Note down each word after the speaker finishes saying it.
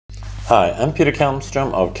Hi, I'm Peter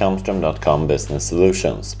Kalmstrom of kalmstrom.com Business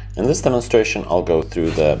Solutions. In this demonstration I'll go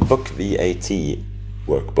through the Book VAT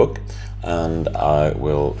workbook and I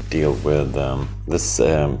will deal with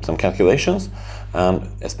some calculations,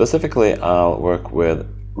 and specifically I'll work with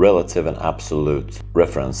relative and absolute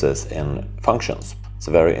references in functions. It's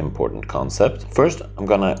a very important concept. First I'm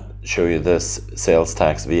gonna show you this sales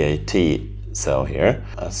tax VAT cell here.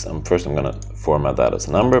 First I'm going to format that as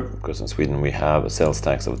a number, because in Sweden we have a sales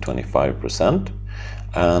tax of 25%,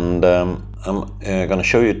 and I'm going to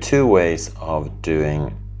show you two ways of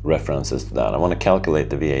doing references to that. I want to calculate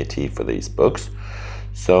the VAT for these books,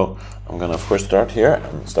 so I'm going to first start here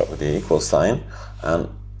and start with the equal sign, and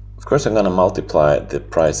of course I'm going to multiply the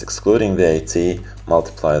price excluding VAT,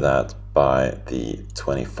 multiply that by the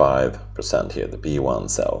 25% here, the B1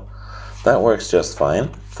 cell. That works just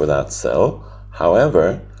fine for that cell.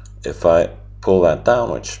 However, if I pull that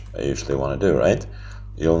down, which I usually want to do, right,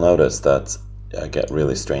 you'll notice that I get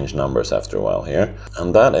really strange numbers after a while here.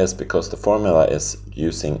 And that is because the formula is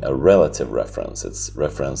using a relative reference. It's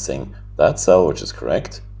referencing that cell, which is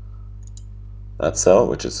correct, that cell,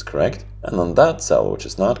 which is correct, and then that cell, which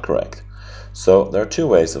is not correct. So there are two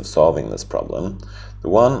ways of solving this problem. The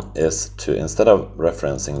one is to, instead of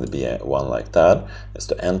referencing the B1 like that, is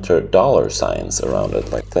to enter dollar signs around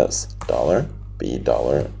it like this. Dollar, B,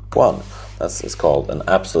 $1. That's called an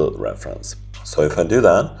absolute reference. So if I do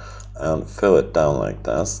that and fill it down like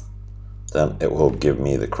this, then it will give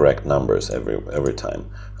me the correct numbers every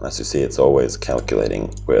time. And as you see, it's always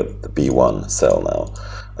calculating with the B1 cell now.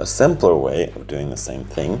 A simpler way of doing the same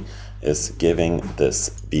thing is giving this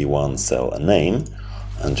B1 cell a name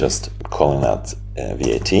and just calling that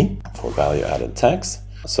VAT for value added tax.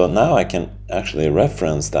 So now I can actually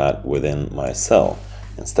reference that within my cell.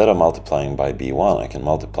 Instead of multiplying by B1, I can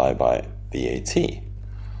multiply by VAT,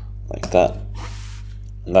 like that.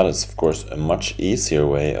 And that is, of course, a much easier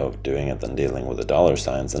way of doing it than dealing with the dollar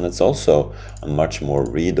signs, and it's also a much more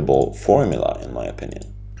readable formula, in my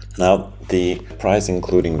opinion. Now, the price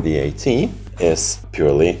including VAT is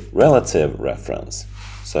purely relative reference.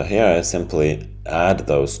 So here I simply add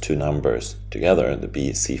those two numbers together, the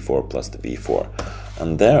BC4 plus the B4.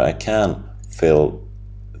 And there I can fill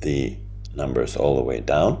the numbers all the way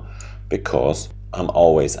down, because I'm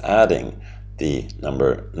always adding the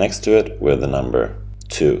number next to it with the number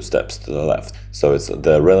 2 steps to the left. So it's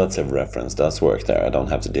the relative reference does work there. I don't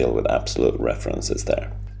have to deal with absolute references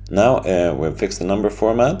there. Now we've fixed the number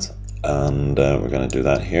format, and we're going to do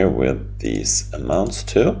that here with these amounts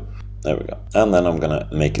too. There we go. And then I'm going to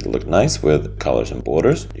make it look nice with colors and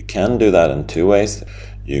borders. You can do that in two ways.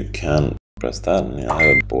 You can press that and you'll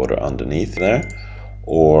have a border underneath there.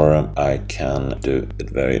 Or I can do it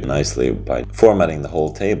very nicely by formatting the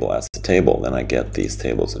whole table as a table. Then I get these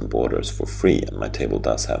tables and borders for free, and my table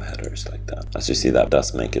does have headers like that. As you see, that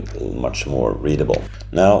does make it much more readable.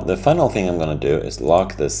 Now the final thing I'm going to do is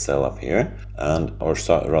lock this cell up here, or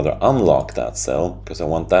rather unlock that cell, because I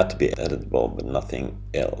want that to be editable but nothing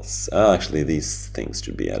else. Actually, these things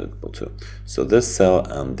should be editable too. So this cell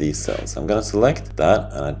and these cells, I'm going to select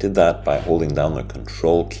that, and I did that by holding down the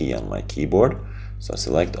Control key on my keyboard. So I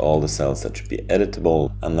select all the cells that should be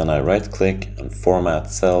editable, and then I right click and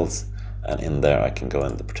format cells, and in there I can go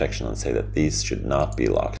into protection and say that these should not be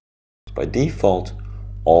locked. By default,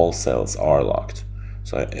 all cells are locked.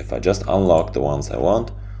 So if I just unlock the ones I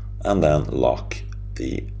want and then lock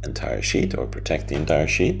the entire sheet, or protect the entire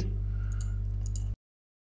sheet,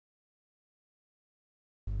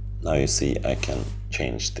 now you see I can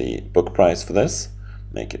change the book price for this,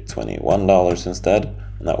 make it $21 instead,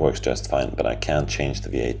 and that works just fine. But I can't change the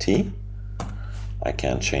VAT, I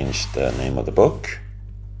can't change the name of the book,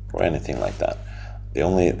 or anything like that. The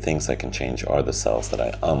only things I can change are the cells that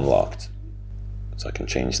I unlocked. So I can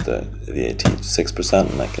change the VAT to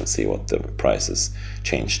 6%, and I can see what the prices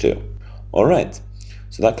change to. Alright,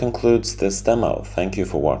 so that concludes this demo. Thank you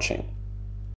for watching.